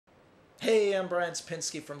Hey, I'm Brian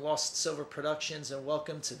Spinski from Lost Silver Productions, and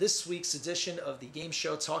welcome to this week's edition of the game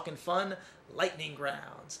show Talkin' Fun, Lightning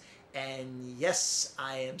Rounds. And yes,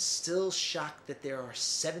 I am still shocked that there are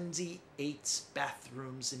 78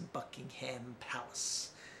 bathrooms in Buckingham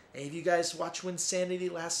Palace. Any of you guys watch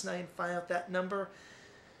Winsanity last night and find out that number?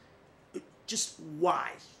 Just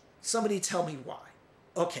why? Somebody tell me why.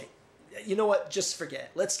 Okay, you know what? Just forget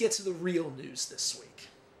it. Let's get to the real news this week.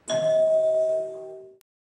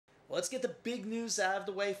 Let's get the big news out of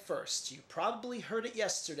the way first. You probably heard it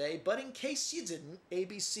yesterday, but in case you didn't,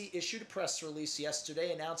 ABC issued a press release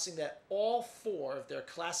yesterday announcing that all four of their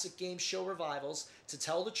classic game show revivals, To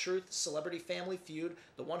Tell the Truth, Celebrity Family Feud,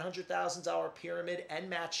 The $100,000 Pyramid, and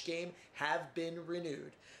Match Game, have been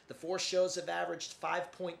renewed. The four shows have averaged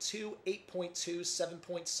 5.2, 8.2,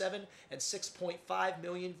 7.7, and 6.5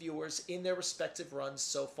 million viewers in their respective runs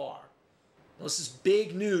so far. This is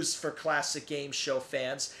big news for classic game show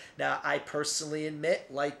fans. Now, I personally admit,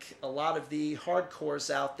 like a lot of the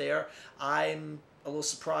hardcores out there, I'm a little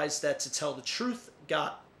surprised that To Tell the Truth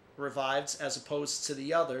got revived as opposed to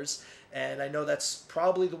the others. And I know that's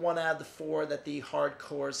probably the one out of the four that the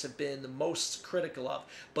hardcores have been the most critical of.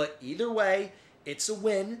 But either way, it's a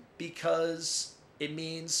win because it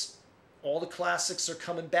means all the classics are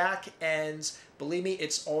coming back, and believe me,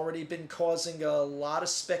 it's already been causing a lot of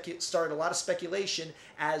speculation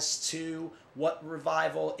as to what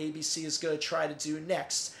revival ABC is going to try to do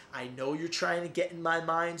next. I know you're trying to get in my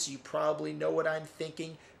mind, so you probably know what I'm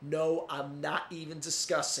thinking. No, I'm not even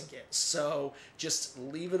discussing it. So just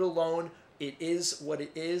leave it alone. It is what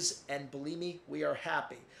it is, and believe me, we are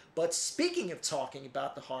happy. But speaking of talking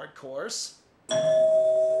about the hardcores,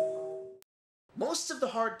 most of the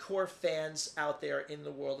hardcore fans out there in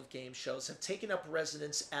the world of game shows have taken up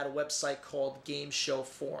residence at a website called Game Show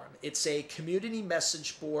Forum. It's a community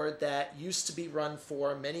message board that used to be run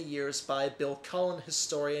for many years by Bill Cullen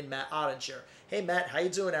historian Matt Ottinger. Hey Matt, how you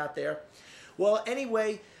doing out there? Well,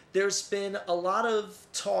 anyway, there's been a lot of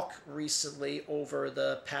talk recently over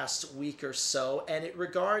the past week or so, and it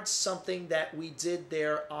regards something that we did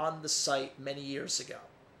there on the site many years ago.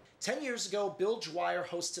 10 years ago, Bill Dwyer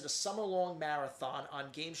hosted a summer-long marathon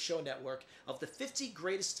on Game Show Network of the 50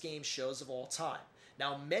 greatest game shows of all time.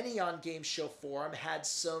 Now, many on Game Show Forum had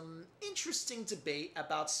some interesting debate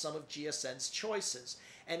about some of GSM's choices,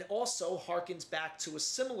 and also harkens back to a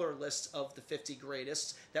similar list of the 50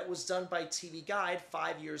 greatest that was done by TV Guide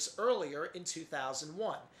 5 years earlier in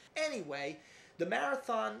 2001. Anyway, the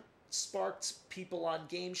marathon sparked people on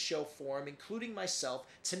Game Show Forum, including myself,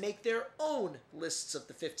 to make their own lists of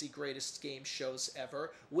the 50 greatest game shows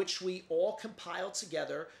ever, which we all compiled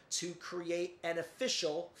together to create an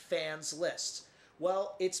official fans list.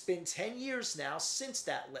 Well, it's been 10 years now since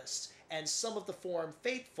that list, and some of the forum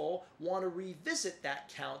faithful want to revisit that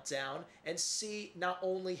countdown and see not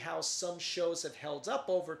only how some shows have held up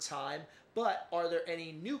over time, but are there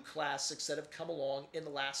any new classics that have come along in the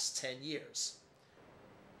last 10 years.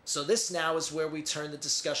 So this now is where we turn the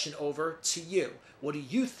discussion over to you. What do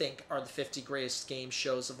you think are the 50 greatest game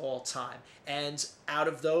shows of all time? And out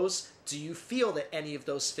of those, do you feel that any of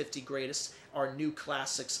those 50 greatest are new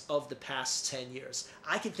classics of the past 10 years?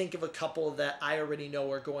 I can think of a couple that I already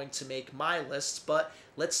know are going to make my list, but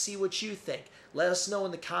let's see what you think. Let us know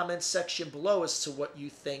in the comments section below as to what you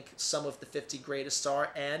think some of the 50 greatest are,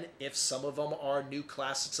 and if some of them are new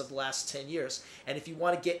classics of the last 10 years. And if you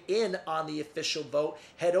want to get in on the official vote,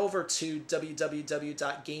 head over to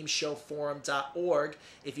www.gameshowforum.org.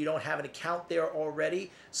 If you don't have an account there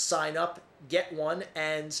already, sign up, get one,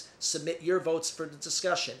 and submit your votes for the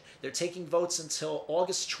discussion. They're taking votes until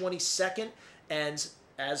August 22nd, and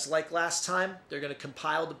as like last time, they're going to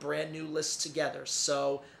compile the brand new list together.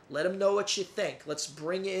 So let them know what you think. Let's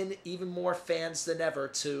bring in even more fans than ever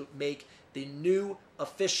to make the new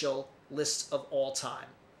official list of all time.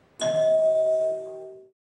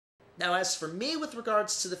 Now, as for me with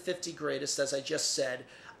regards to the 50 greatest, as I just said,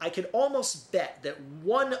 I could almost bet that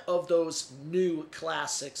one of those new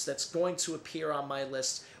classics that's going to appear on my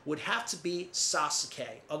list would have to be Sasuke,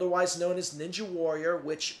 otherwise known as Ninja Warrior,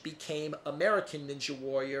 which became American Ninja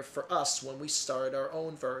Warrior for us when we started our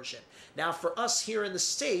own version. Now, for us here in the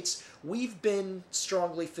States, we've been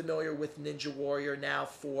strongly familiar with Ninja Warrior now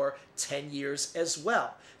for 10 years as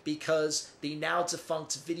well, because the now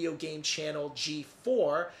defunct video game channel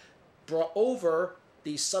G4 brought over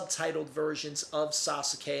the subtitled versions of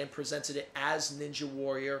Sasuke and presented it as Ninja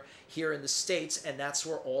Warrior here in the States, and that's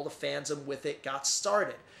where all the fandom with it got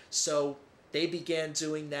started. So they began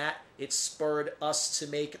doing that. It spurred us to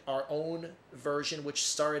make our own version, which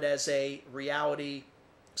started as a reality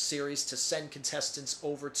series to send contestants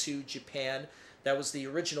over to Japan That was the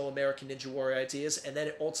original American Ninja Warrior ideas, and then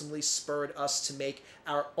it ultimately spurred us to make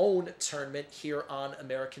our own tournament here on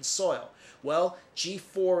American soil. Well,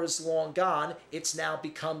 G4 is long gone. It's now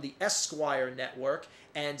become the Esquire Network,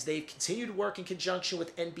 and they've continued to work in conjunction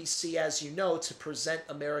with NBC, as you know, to present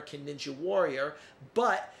American Ninja Warrior,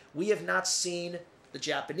 but we have not seen the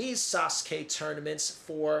Japanese Sasuke tournaments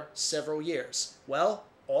for several years. Well,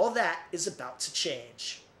 all that is about to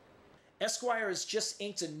change. Esquire has just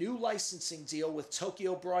inked a new licensing deal with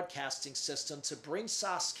Tokyo Broadcasting System to bring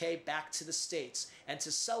Sasuke back to the States. And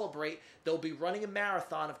to celebrate, they'll be running a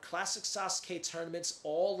marathon of classic Sasuke tournaments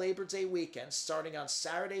all Labor Day weekend, starting on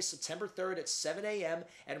Saturday, September 3rd at 7 a.m.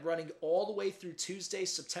 and running all the way through Tuesday,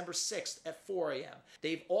 September 6th at 4 a.m.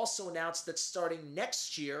 They've also announced that starting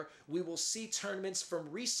next year, we will see tournaments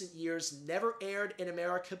from recent years never aired in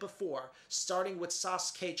America before, starting with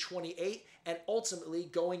Sasuke 28 and ultimately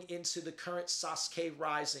going into the current Sasuke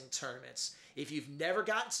Rising tournaments. If you've never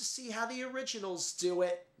gotten to see how the originals do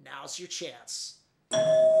it, now's your chance.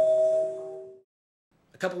 A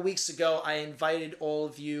couple weeks ago, I invited all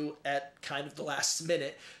of you at kind of the last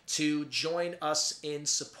minute to join us in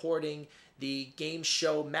supporting the game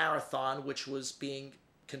show marathon, which was being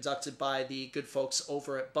conducted by the good folks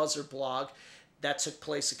over at Buzzer Blog. That took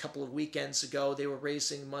place a couple of weekends ago. They were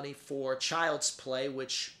raising money for Child's Play,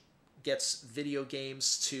 which gets video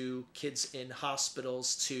games to kids in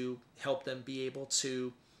hospitals to help them be able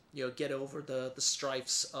to, get over the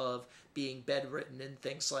strifes of being bedridden and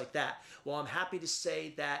things like that. Well, I'm happy to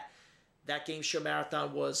say that that game show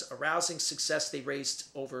marathon was a rousing success. They raised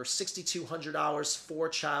over $6,200 for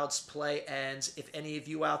Child's Play, and if any of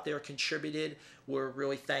you out there contributed, we're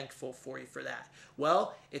really thankful for you for that.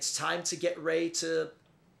 Well, it's time to get ready to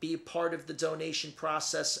be a part of the donation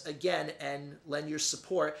process again and lend your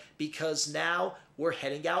support, because now we're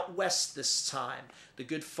heading out west this time. The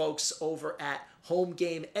good folks over at Home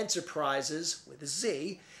Game Enterprises, with a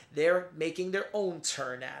Z, they're making their own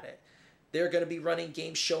turn at it. They're going to be running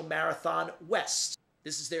Game Show Marathon West.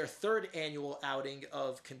 This is their third annual outing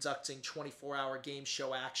of conducting 24-hour game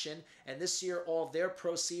show action, and this year all of their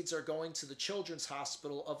proceeds are going to the Children's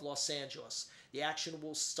Hospital of Los Angeles. The action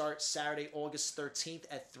will start Saturday, August 13th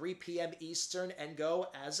at 3 p.m. Eastern and go,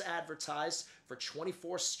 as advertised, for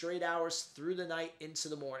 24 straight hours through the night into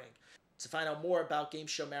the morning. To find out more about Game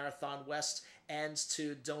Show Marathon West and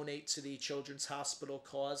to donate to the Children's Hospital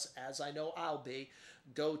cause, as I know I'll be,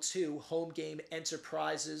 go to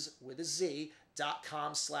homegameenterprises with a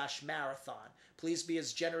Z.com/marathon. Please be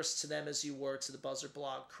as generous to them as you were to the Buzzer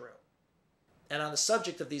Blog crew. And on the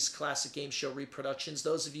subject of these classic game show reproductions,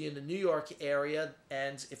 those of you in the New York area,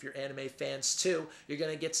 and if you're anime fans too, you're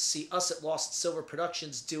going to get to see us at Lost Silver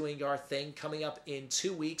Productions doing our thing coming up in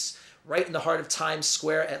 2 weeks, right in the heart of Times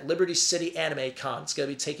Square at Liberty City Anime Con. It's going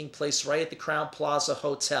to be taking place right at the Crown Plaza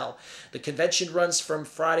Hotel. The convention runs from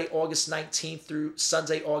Friday, August 19th through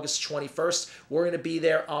Sunday, August 21st. We're going to be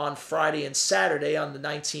there on Friday and Saturday on the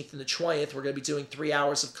 19th and the 20th. We're going to be doing 3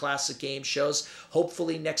 hours of classic game shows.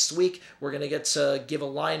 Hopefully next week we're going to get to give a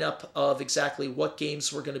lineup of exactly what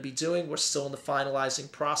games we're going to be doing. We're still in the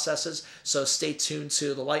finalizing processes, so stay tuned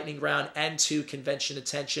to the lightning round and to convention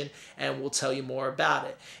attention, and we'll tell you more about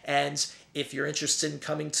it. And if you're interested in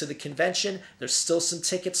coming to the convention, there's still some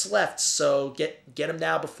tickets left, so get them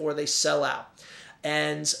now before they sell out.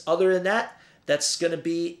 And other than that, that's going to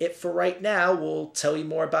be it for right now. We'll tell you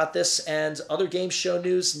more about this and other game show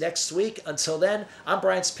news next week. Until then, I'm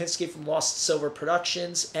Brian Spinski from Lost Silver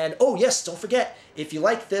Productions. And oh yes, don't forget, if you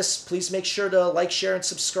like this, please make sure to like, share, and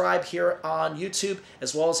subscribe here on YouTube,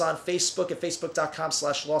 as well as on Facebook at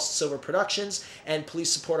facebook.com/LostSilverProductions. And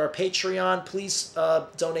please support our Patreon. Please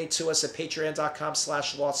donate to us at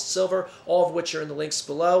patreon.com/LostSilver, all of which are in the links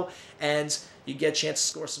below. And you get a chance to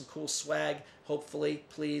score some cool swag, hopefully,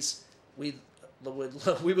 please. We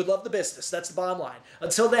would love the business. That's the bottom line.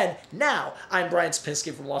 Until then, now, I'm Brian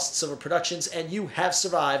Spinski from Lost Silver Productions, and you have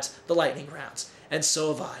survived the lightning round. And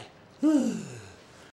so have I.